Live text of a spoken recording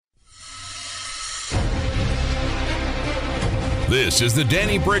This is the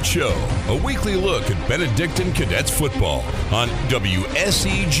Danny Britt Show, a weekly look at Benedictine Cadets football on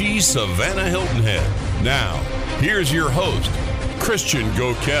WSEG Savannah Hilton Head. Now, here's your host, Christian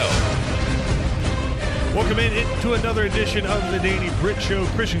Gokel. Welcome into another edition of the Danny Britt Show.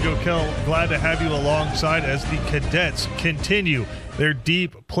 Christian Gokel, glad to have you alongside as the Cadets continue their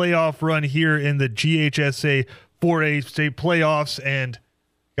deep playoff run here in the GHSA 4A state playoffs. And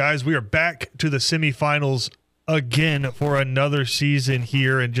guys, we are back to the semifinals again for another season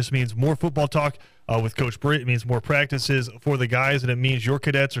here, and just means more football talk with Coach Britt. It means more practices for the guys, and it means your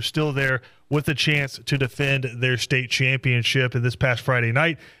Cadets are still there with a chance to defend their state championship. And this past Friday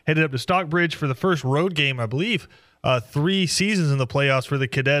night, headed up to Stockbridge for the first road game, I believe, 3 seasons in the playoffs for the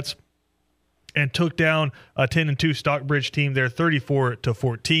Cadets, and took down a 10-2 Stockbridge team there,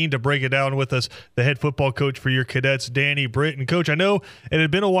 34-14. To break it down with us, the head football coach for your Cadets, Danny Britt. And Coach, I know it had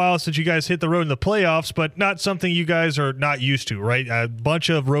been a while since you guys hit the road in the playoffs, but not something you guys are not used to, right? A bunch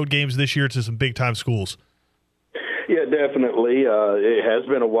of road games this year to some big-time schools. Yeah, definitely. It has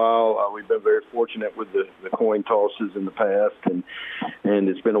been a while. We've been very fortunate with the coin tosses in the past, and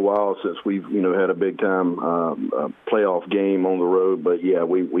it's been a while since we've had a big-time playoff game on the road. But yeah,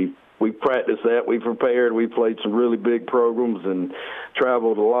 we practiced that. We prepared. We played some really big programs and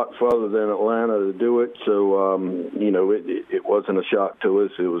traveled a lot further than Atlanta to do it. So, it wasn't a shock to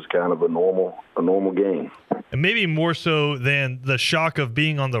us. It was kind of a normal game. And maybe more so than the shock of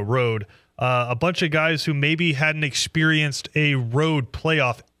being on the road, a bunch of guys who maybe hadn't experienced a road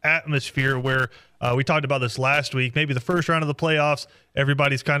playoff atmosphere where we talked about this last week. Maybe the first round of the playoffs,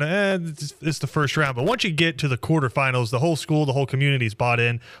 everybody's kind of, it's the first round. But once you get to the quarterfinals, the whole school, the whole community's bought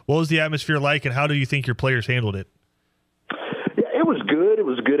in. What was the atmosphere like, and how do you think your players handled it? Yeah, it was good. It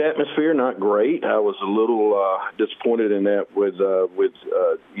was a good atmosphere, not great. I was a little disappointed in that with the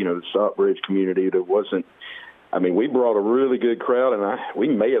Stockbridge community. There wasn't. I mean, we brought a really good crowd, and we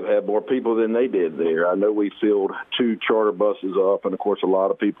may have had more people than they did there. I know we filled 2 charter buses up, and, of course, a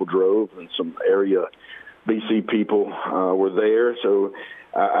lot of people drove, and some area BC people were there. So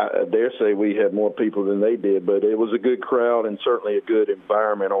I dare say we had more people than they did, but it was a good crowd and certainly a good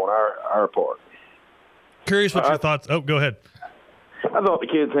environment on our part. Curious what your thoughts – oh, go ahead. I thought the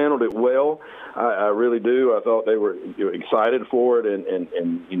kids handled it well. I really do. I thought they were excited for it and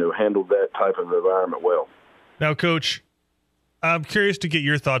handled that type of environment well. Now, Coach, I'm curious to get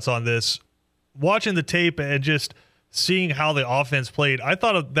your thoughts on this. Watching the tape and just seeing how the offense played, I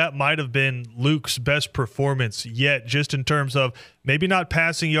thought that might have been Luke's best performance yet, just in terms of maybe not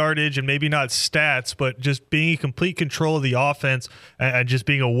passing yardage and maybe not stats, but just being in complete control of the offense and just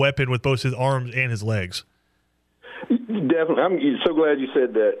being a weapon with both his arms and his legs. Definitely. I'm so glad you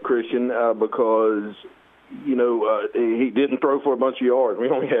said that, Christian, because he didn't throw for a bunch of yards. We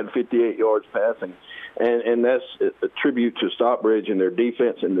only had 58 yards passing. And that's a tribute to Stockbridge and their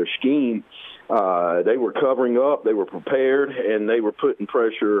defense and their scheme. They were covering up, they were prepared, and they were putting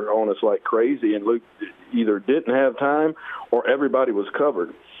pressure on us like crazy. And Luke either didn't have time or everybody was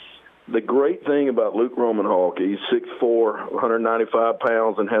covered. The great thing about Luke Romanhawk, he's 6'4", 195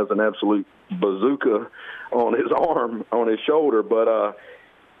 pounds, and has an absolute bazooka on his arm, on his shoulder, but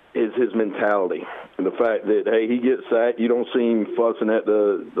is his mentality. And the fact that, hey, he gets sacked, you don't see him fussing at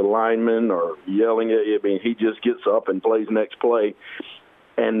the lineman or yelling at you. I mean, he just gets up and plays next play.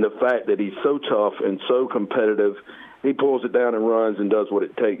 And the fact that he's so tough and so competitive, he pulls it down and runs and does what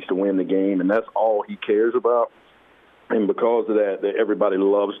it takes to win the game, and that's all he cares about. And because of that, everybody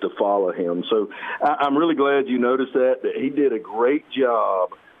loves to follow him. So I'm really glad you noticed that he did a great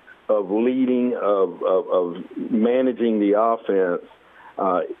job of leading, of managing the offense,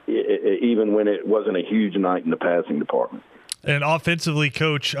 even when it wasn't a huge night in the passing department. And offensively,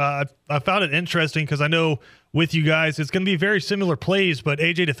 Coach, I found it interesting because I know with you guys it's going to be very similar plays, but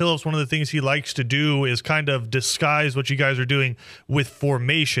A.J. DePhillips, one of the things he likes to do is kind of disguise what you guys are doing with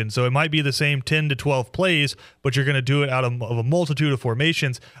formation. So it might be the same 10 to 12 plays, but you're going to do it out of a multitude of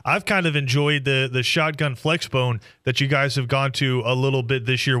formations. I've kind of enjoyed the shotgun flex bone that you guys have gone to a little bit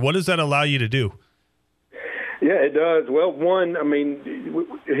this year. What does that allow you to do? Yeah, it does. Well, one, I mean,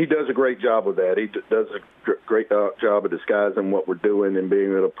 he does a great job with that. He does a great job of disguising what we're doing and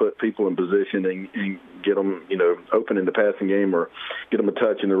being able to put people in position and get them, open in the passing game or get them a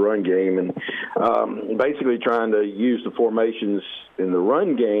touch in the run game. And basically trying to use the formations in the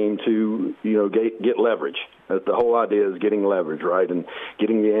run game to, get leverage. That's the whole idea, is getting leverage, right, and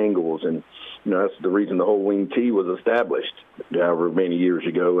getting the angles. And, that's the reason the whole wing T was established however many years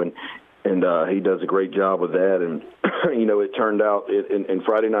ago. And he does a great job with that. And, it turned out in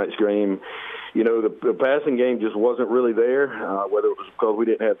Friday night's game, the passing game just wasn't really there, whether it was because we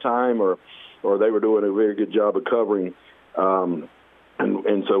didn't have time or they were doing a very good job of covering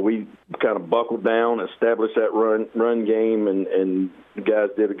And so we kind of buckled down, established that run game, and the guys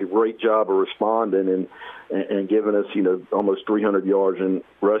did a great job of responding and giving us, almost 300 yards in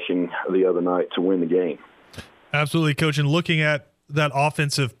rushing the other night to win the game. Absolutely, Coach. And looking at that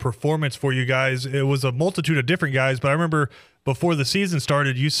offensive performance for you guys, it was a multitude of different guys, but I remember before the season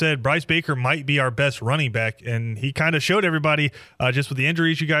started, you said Bryce Baker might be our best running back, and he kind of showed everybody just with the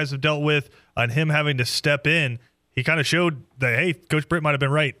injuries you guys have dealt with and him having to step in. He kind of showed that, hey, Coach Britt might have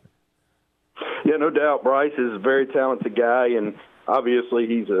been right. Yeah, no doubt. Bryce is a very talented guy, and obviously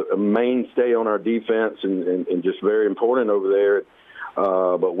he's a mainstay on our defense and just very important over there.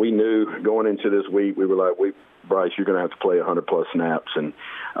 But we knew going into this week, we were like, Bryce, you're going to have to play 100-plus snaps. And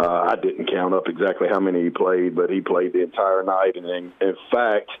I didn't count up exactly how many he played, but he played the entire night. And in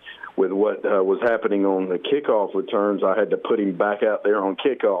fact, with what was happening on the kickoff returns, I had to put him back out there on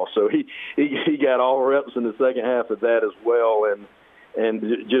kickoff. So he got all reps in the second half of that as well, and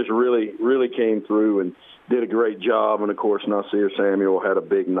just really came through and did a great job. And, of course, Nasir Samuel had a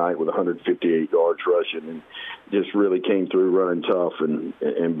big night with 158 yards rushing and just really came through running tough.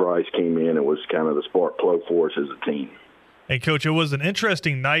 And Bryce came in and was kind of the spark plug for us as a team. Hey, Coach, it was an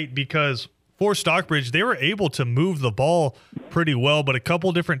interesting night because for Stockbridge, they were able to move the ball pretty well, but a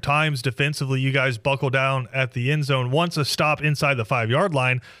couple different times defensively, you guys buckled down at the end zone. Once a stop inside the 5-yard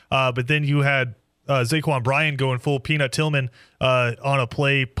line, but then you had Zaquan Bryan going full Peanut Tillman on a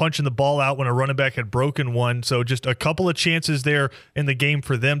play, punching the ball out when a running back had broken one. So just a couple of chances there in the game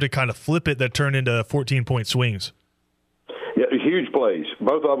for them to kind of flip it that turned into 14-point swings. Yeah, huge plays,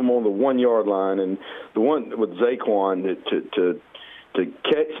 both of them on the 1-yard line, and the one with Zaquan to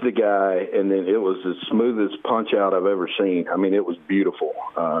catch the guy, and then it was the smoothest punch-out I've ever seen. I mean, it was beautiful,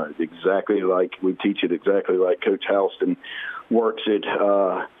 exactly like we teach it, exactly like Coach Halston works it.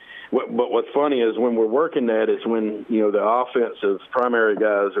 But what's funny is when we're working that is when, the offensive primary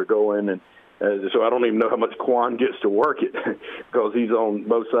guys are going, and so I don't even know how much Quan gets to work it because he's on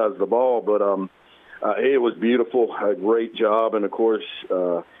both sides of the ball. But it was beautiful, a great job, and, of course,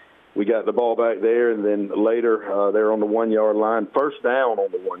 we got the ball back there, and then later they're on the 1-yard line, first down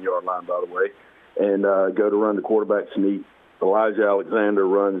on the 1-yard line, by the way, and go to run the quarterback sneak. Elijah Alexander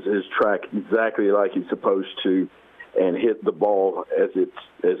runs his track exactly like he's supposed to and hit the ball as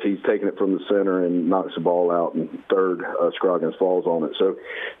he's taking it from the center and knocks the ball out, and third, Scroggins falls on it. So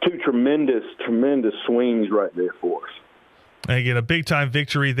two tremendous swings right there for us. And again, a big-time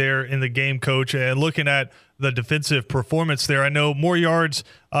victory there in the game, Coach. And looking at the defensive performance there, I know more yards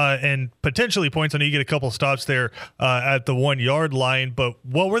and potentially points. I know you get a couple stops there at the 1-yard line, but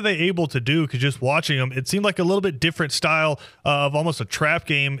what were they able to do? Because just watching them, it seemed like a little bit different style of almost a trap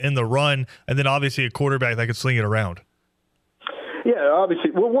game in the run, and then obviously a quarterback that could sling it around. Yeah,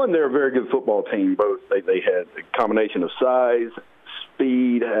 obviously. Well, one, they're a very good football team. Both they had a combination of size,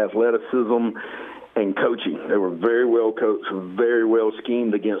 speed, athleticism, and coaching. They were very well coached, very well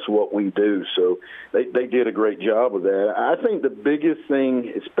schemed against what we do. So they did a great job with that. I think the biggest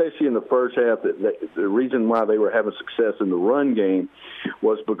thing, especially in the first half, the reason why they were having success in the run game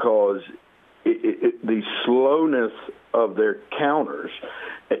was because the slowness of their counters.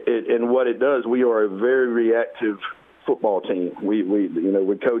 And what it does, we are a very reactive football team. We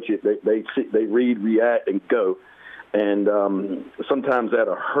coach it. They read, react, and go. And sometimes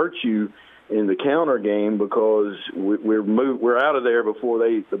that'll hurt you in the counter game because we're out of there before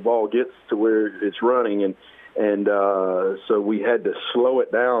the ball gets to where it's running, and so we had to slow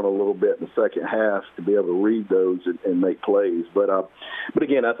it down a little bit in the second half to be able to read those and make plays. But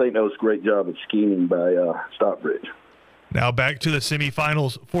again, I think that was a great job of scheming by Stockbridge. Now back to the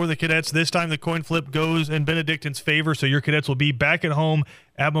semifinals for the Cadets. This time the coin flip goes in Benedictine's favor, so your Cadets will be back at home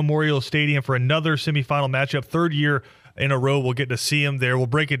at Memorial Stadium for another semifinal matchup. Third year in a row we'll get to see them there. We'll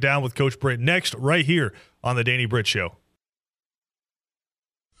break it down with Coach Britt next, right here on the Danny Britt Show.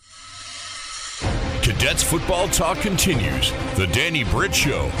 Cadets football talk continues. The Danny Britt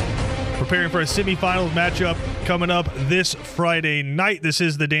Show. Preparing for a semifinals matchup coming up this Friday night. This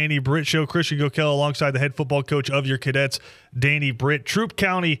is the Danny Britt Show. Christian Gokel alongside the head football coach of your Cadets, Danny Britt. Troup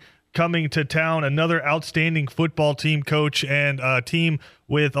County coming to town, another outstanding football team, Coach, and a team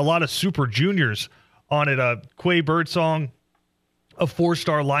with a lot of super juniors on it. Quay Birdsong, a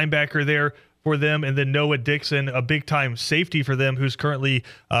 4-star linebacker there for them, and then Noah Dixon, a big-time safety for them who's currently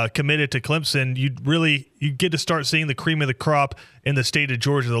committed to Clemson. You get to start seeing the cream of the crop in the state of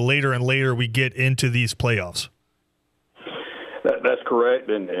Georgia the later and later we get into these playoffs. That's correct,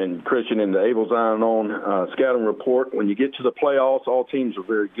 and Christian, in the Abel's Iron On scouting report, when you get to the playoffs, all teams are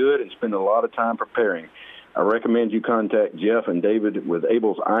very good and spend a lot of time preparing. I recommend you contact Jeff and David with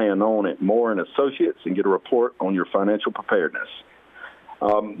Abel's Iron On at Moore & Associates and get a report on your financial preparedness.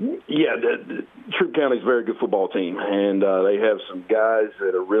 The Troup County is a very good football team, and they have some guys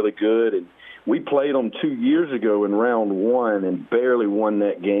that are really good. And we played them 2 years ago in round one and barely won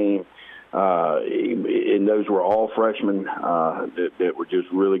that game. And those were all freshmen that were just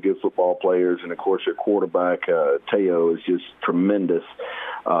really good football players. And, of course, their quarterback, Teo, is just tremendous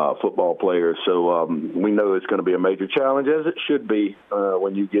football player. So we know it's going to be a major challenge, as it should be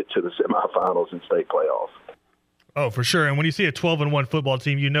when you get to the semifinals and state playoffs. Oh, for sure. And when you see a 12-1 football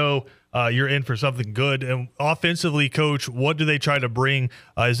team, you know you're in for something good. And offensively, Coach, what do they try to bring?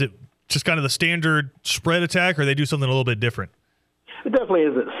 Is it just kind of the standard spread attack, or they do something a little bit different? It definitely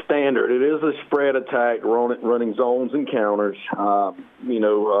isn't standard. It is a spread attack, running zones and counters. A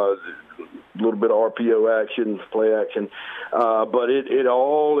little bit of RPO action, play action. But it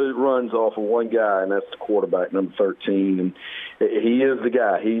runs off of one guy, and that's the quarterback, number 13. And he is the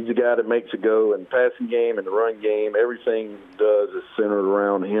guy. He's the guy that makes it go. In the passing game and the run game, everything does is centered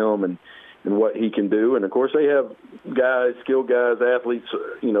around him and what he can do. And, of course, they have guys, skilled guys, athletes,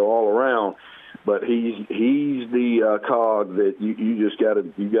 all around. But he's the cog that you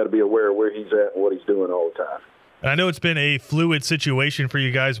got to be aware of where he's at and what he's doing all the time. I know it's been a fluid situation for you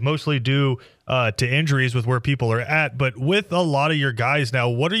guys, mostly due to injuries with where people are at. But with a lot of your guys now,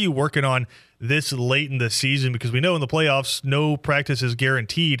 what are you working on this late in the season? Because we know in the playoffs, no practice is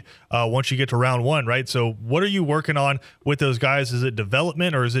guaranteed once you get to round one, right? So what are you working on with those guys? Is it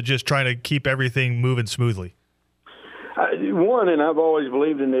development, or is it just trying to keep everything moving smoothly? One, and I've always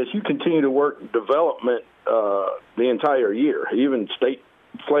believed in this, you continue to work development the entire year, even state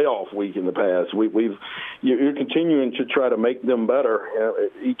playoff week in the past. You're continuing to try to make them better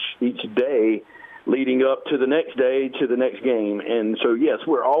each day leading up to the next day to the next game. And so, yes,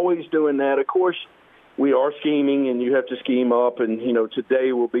 we're always doing that. Of course, we are scheming, and you have to scheme up. And,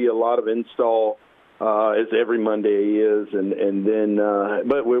 today will be a lot of install, as every Monday is. And then,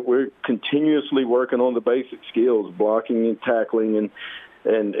 but we're continuously working on the basic skills, blocking and tackling and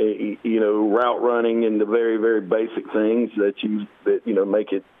route running and the very, very basic things that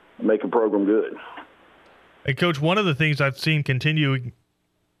make a program good. Hey, Coach, one of the things I've seen continue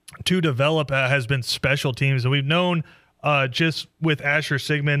to develop has been special teams, and we've known just with Asher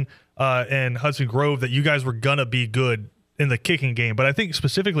Sigmund and Hudson Grove that you guys were gonna be good in the kicking game. But I think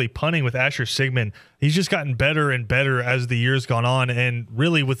specifically punting with Asher Sigmund, he's just gotten better and better as the years gone on. And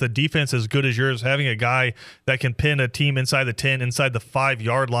really, with a defense as good as yours, having a guy that can pin a team inside the 10, inside the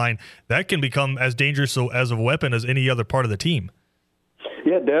 5-yard line, that can become as dangerous as a weapon as any other part of the team.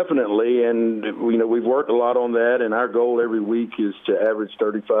 Yeah, definitely. And, we've worked a lot on that, and our goal every week is to average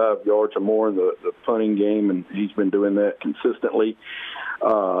 35 yards or more in the punting game, and he's been doing that consistently.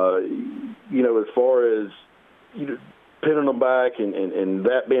 As far as, pinning them back and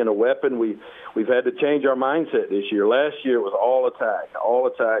that being a weapon, we've had to change our mindset this year. Last year it was all attack,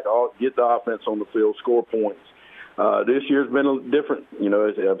 get the offense on the field, score points. This year's been different.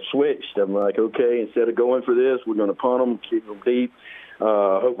 I've switched. I'm like, okay, instead of going for this, we're going to punt them, keep them deep.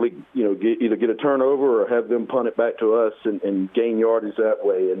 Hopefully, either get a turnover or have them punt it back to us and gain yardage that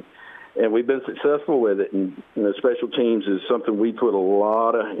way. And we've been successful with it. And special teams is something we put a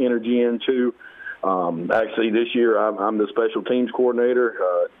lot of energy into. Actually, this year I'm the special teams coordinator.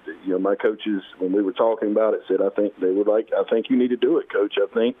 My coaches, when we were talking about it, said I think you need to do it, Coach. I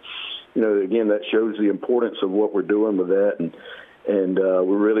think, again, that shows the importance of what we're doing with that, and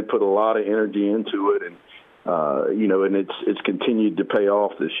we really put a lot of energy into it, and and it's continued to pay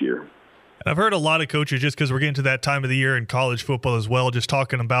off this year. And I've heard a lot of coaches, just because we're getting to that time of the year in college football as well, just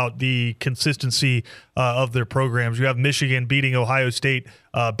talking about the consistency of their programs. You have Michigan beating Ohio State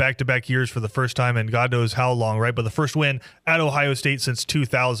back-to-back years for the first time in God knows how long, right? But the first win at Ohio State since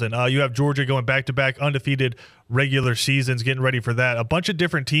 2000. You have Georgia going back-to-back undefeated regular seasons, getting ready for that. A bunch of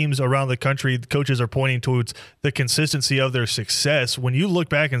different teams around the country, the coaches are pointing towards the consistency of their success. When you look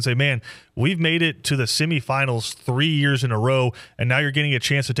back and say, man, we've made it to the semifinals 3 years in a row, and now you're getting a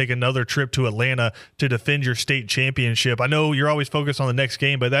chance to take another trip to Atlanta to defend your state championship. I know you're always focused on the next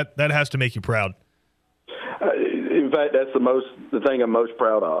game, but that has to make you proud. In fact, that's the thing I'm most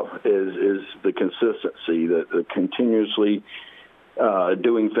proud of is the consistency, the continuously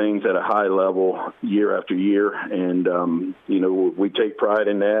doing things at a high level year after year, and we take pride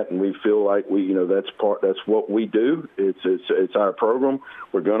in that, and we feel like that's what we do. It's our program.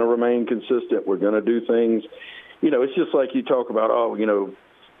 We're going to remain consistent. We're going to do things. It's just like you talk about.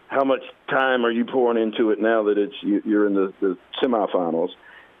 How much time are you pouring into it now that you're in the semifinals?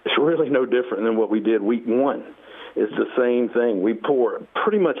 It's really no different than what we did week one. it's the same thing. We pour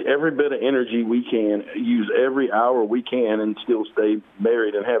pretty much every bit of energy we can, use every hour we can, and still stay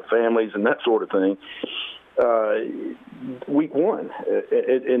married and have families and that sort of thing. Week one,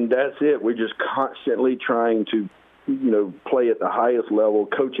 and that's it. We're just constantly trying to, play at the highest level,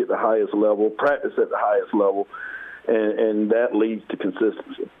 coach at the highest level, practice at the highest level, and that leads to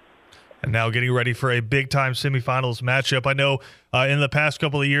consistency. And now getting ready for a big-time semifinals matchup. I know in the past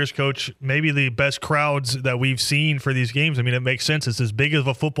couple of years, Coach, maybe the best crowds that we've seen for these games. I mean, it makes sense. It's as big of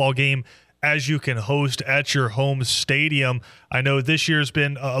a football game as you can host at your home stadium. I know this year's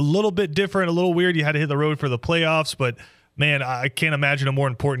been a little bit different, a little weird. You had to hit the road for the playoffs, but, man, I can't imagine a more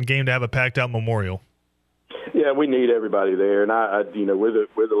important game to have a packed-out Memorial. Yeah, we need everybody there, and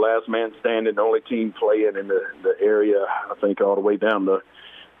we're the last man standing, the only team playing in the area. I think all the way down to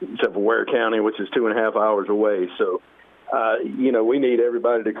except for Ware County, which is 2.5 hours away. So, we need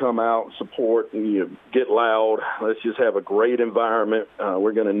everybody to come out, support, and get loud. Let's just have a great environment.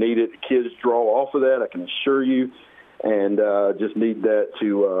 We're going to need it. The kids draw off of that, I can assure you, and just need that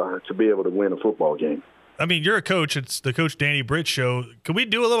to be able to win a football game. I mean, you're a coach. It's the Coach Danny Britt Show. Can we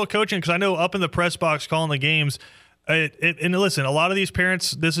do a little coaching? Because I know up in the press box calling the games, and listen, a lot of these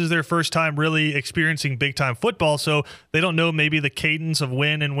parents, this is their first time really experiencing big-time football, so they don't know maybe the cadence of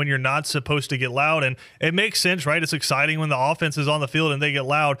when and when you're not supposed to get loud. And it makes sense, right? It's exciting when the offense is on the field and they get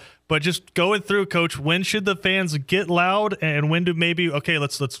loud. But just going through, Coach, when should the fans get loud, and when do maybe, okay,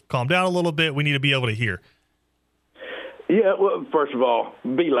 let's calm down a little bit. We need to be able to hear. Yeah, well, first of all,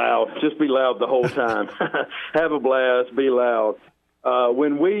 be loud. Just be loud the whole time. Have a blast. Be loud.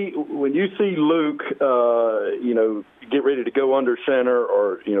 When you see Luke, get ready to go under center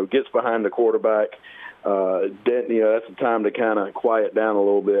or gets behind the quarterback, that's the time to kind of quiet down a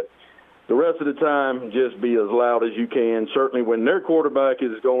little bit. The rest of the time, just be as loud as you can. Certainly, when their quarterback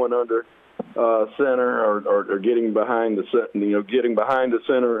is going under center or getting behind the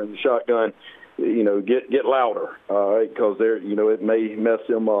center and the shotgun. Get louder, all right, because it may mess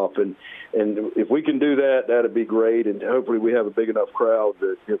them up, and if we can do that, that'd be great, and hopefully we have a big enough crowd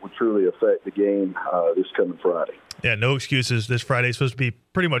that it will truly affect the game this coming Friday. Yeah, no excuses. This Friday is supposed to be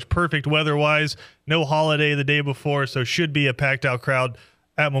pretty much perfect weather-wise. No holiday the day before, so should be a packed-out crowd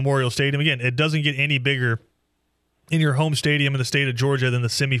at Memorial Stadium. Again, it doesn't get any bigger in your home stadium in the state of Georgia than the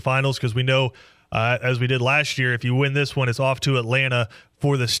semifinals, because we know, as we did last year, if you win this one, it's off to Atlanta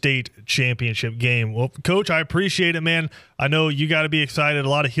for the state championship game. Well, Coach, I appreciate it, man. I know you got to be excited. A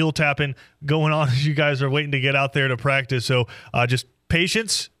lot of heel tapping going on as you guys are waiting to get out there to practice. So just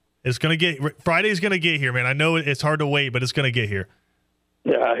patience. Friday's going to get here, man. I know it's hard to wait, but it's going to get here.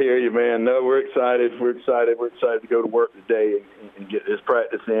 Yeah, I hear you, man. No, we're excited. We're excited to go to work today and get this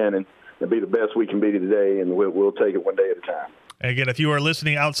practice in and be the best we can be today, and we'll take it one day at a time. Again, if you are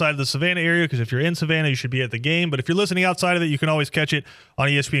listening outside of the Savannah area, because if you're in Savannah, you should be at the game. But if you're listening outside of it, you can always catch it on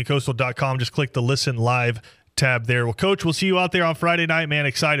ESPNCoastal.com. Just click the Listen Live tab there. Well, Coach, we'll see you out there on Friday night, man.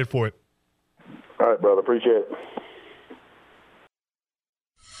 Excited for it. All right, brother. Appreciate it.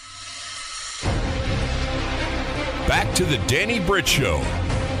 Back to the Danny Britt Show.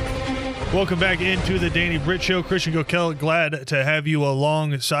 Welcome back into the Danny Britt Show. Christian Gokel, glad to have you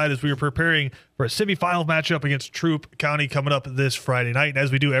alongside as we are preparing for a semifinal matchup against Troup County coming up this Friday night. And as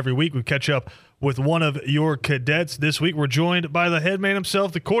we do every week, we catch up with one of your cadets. This week, we're joined by the head man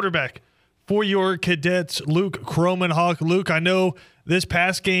himself, the quarterback for your cadets, Luke Kromenhoek. Luke, I know this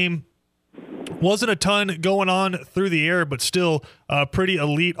past game wasn't a ton going on through the air, but still a pretty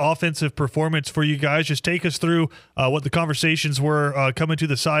elite offensive performance for you guys. Just take us through what the conversations were coming to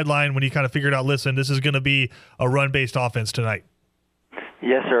the sideline when you kind of figured out, listen, this is going to be a run-based offense tonight.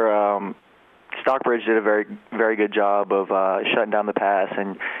 Yes, sir. Stockbridge did a very, very good job of shutting down the pass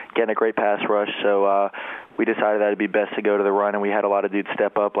and getting a great pass rush. So we decided that it'd be best to go to the run, and we had a lot of dudes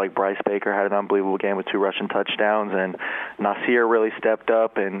step up. Like Bryce Baker had an unbelievable game with 2 rushing touchdowns, and Nasir really stepped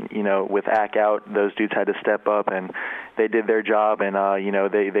up. And with Ack out, those dudes had to step up, and they did their job. And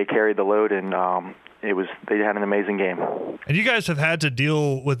they carried the load, and they had an amazing game. And you guys have had to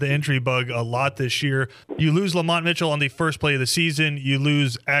deal with the injury bug a lot this year. You lose Lamont Mitchell on the first play of the season. You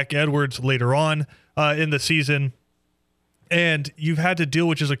lose Ack Edwards later on in the season. And you've had to deal,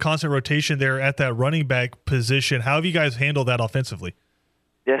 which is a constant rotation there at that running back position. How have you guys handled that offensively?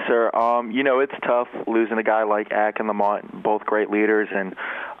 Yes, sir. It's tough losing a guy like Ack and Lamont, both great leaders, and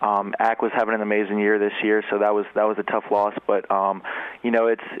Ack was having an amazing year this year, so that was a tough loss. But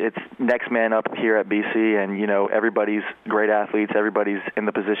it's next man up here at BC, and everybody's great athletes. Everybody's in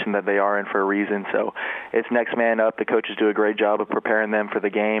the position that they are in for a reason. So it's next man up. The coaches do a great job of preparing them for the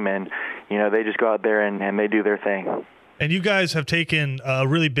game, and they just go out there and they do their thing. And you guys have taken a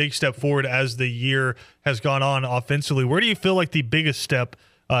really big step forward as the year has gone on offensively. Where do you feel like the biggest step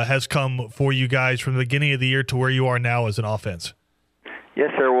has come for you guys from the beginning of the year to where you are now as an offense?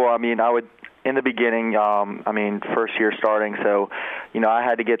 Yes, sir. Well, I mean, in the beginning, first year starting, so, I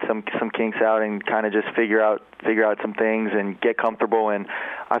had to get some kinks out and kind of just figure out some things and get comfortable. And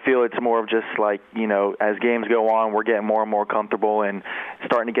I feel it's more of just like, as games go on, we're getting more and more comfortable and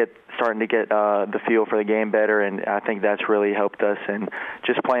starting to get the feel for the game better. And I think that's really helped us. And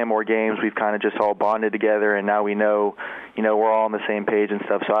just playing more games, we've kind of just all bonded together, and now we know, we're all on the same page and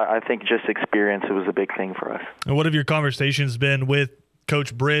stuff. So I think just experience, it was a big thing for us. And what have your conversations been with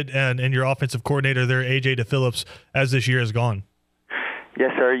Coach Britt and your offensive coordinator there, AJ DePhillips, as this year has gone?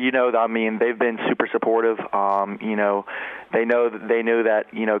 Yes, sir. They've been super supportive. They knew that,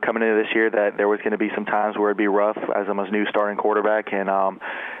 coming into this year that there was going to be some times where it'd be rough as I'm a new starting quarterback, and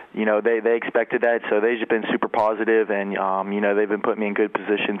they expected that, so they've just been super positive, and they've been putting me in good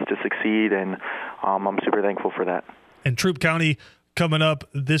positions to succeed, and I'm super thankful for that. And Troup County coming up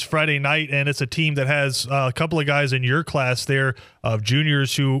this Friday night, and it's a team that has a couple of guys in your class there of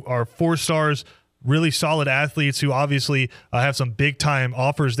juniors who are 4-stars, really solid athletes who obviously have some big-time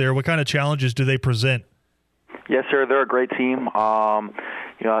offers there. What kind of challenges do they present? Yes, sir. They're a great team,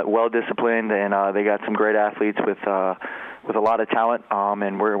 well-disciplined, and they got some great athletes with a lot of talent,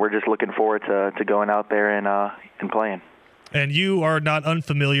 and we're just looking forward to going out there and playing. And you are not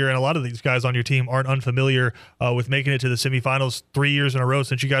unfamiliar, and a lot of these guys on your team aren't unfamiliar with making it to the semifinals 3 years in a row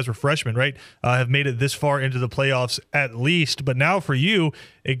since you guys were freshmen, right? Have made it this far into the playoffs at least. But now for you,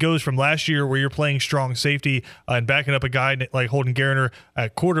 it goes from last year where you're playing strong safety and backing up a guy like Holden Garner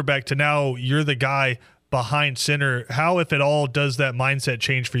at quarterback to now you're the guy behind center. How, if at all, does that mindset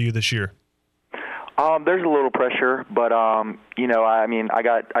change for you this year? There's a little pressure, but I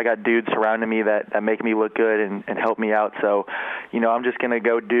got dudes surrounding me that make me look good and help me out. So, I'm just gonna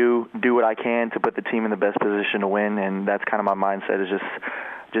go do what I can to put the team in the best position to win, and that's kind of my mindset, is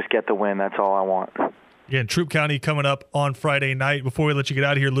just get the win. That's all I want. Again, Troup County coming up on Friday night. Before we let you get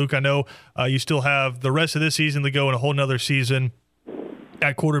out of here, Luke, I know you still have the rest of this season to go and a whole nother season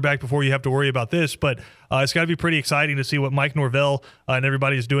at quarterback before you have to worry about this, but it's got to be pretty exciting to see what Mike Norvell and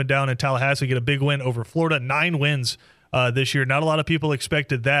everybody is doing down in Tallahassee. Get a big win over Florida, 9 wins this year. Not a lot of people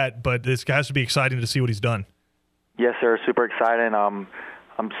expected that, but it has to be exciting to see what he's done. Yes, sir. Super exciting. I'm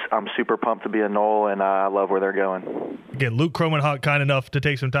super pumped to be a Knoll, and I love where they're going. Again, Luke Kromenhoek kind enough to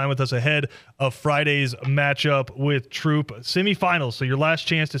take some time with us ahead of Friday's matchup with Troup semifinals. So your last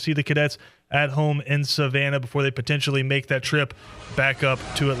chance to see the Cadets at home in Savannah before they potentially make that trip back up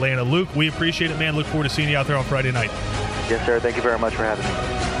to Atlanta. Luke, we appreciate it, man. Look forward to seeing you out there on Friday night. Yes, sir. Thank you very much for having me.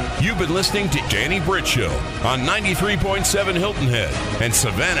 You've been listening to Danny Britt Show on 93.7 Hilton Head and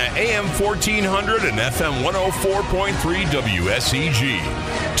Savannah AM 1400 and FM 104.3 WSEG.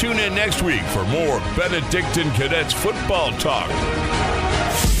 Tune in next week for more Benedictine Cadets football talk.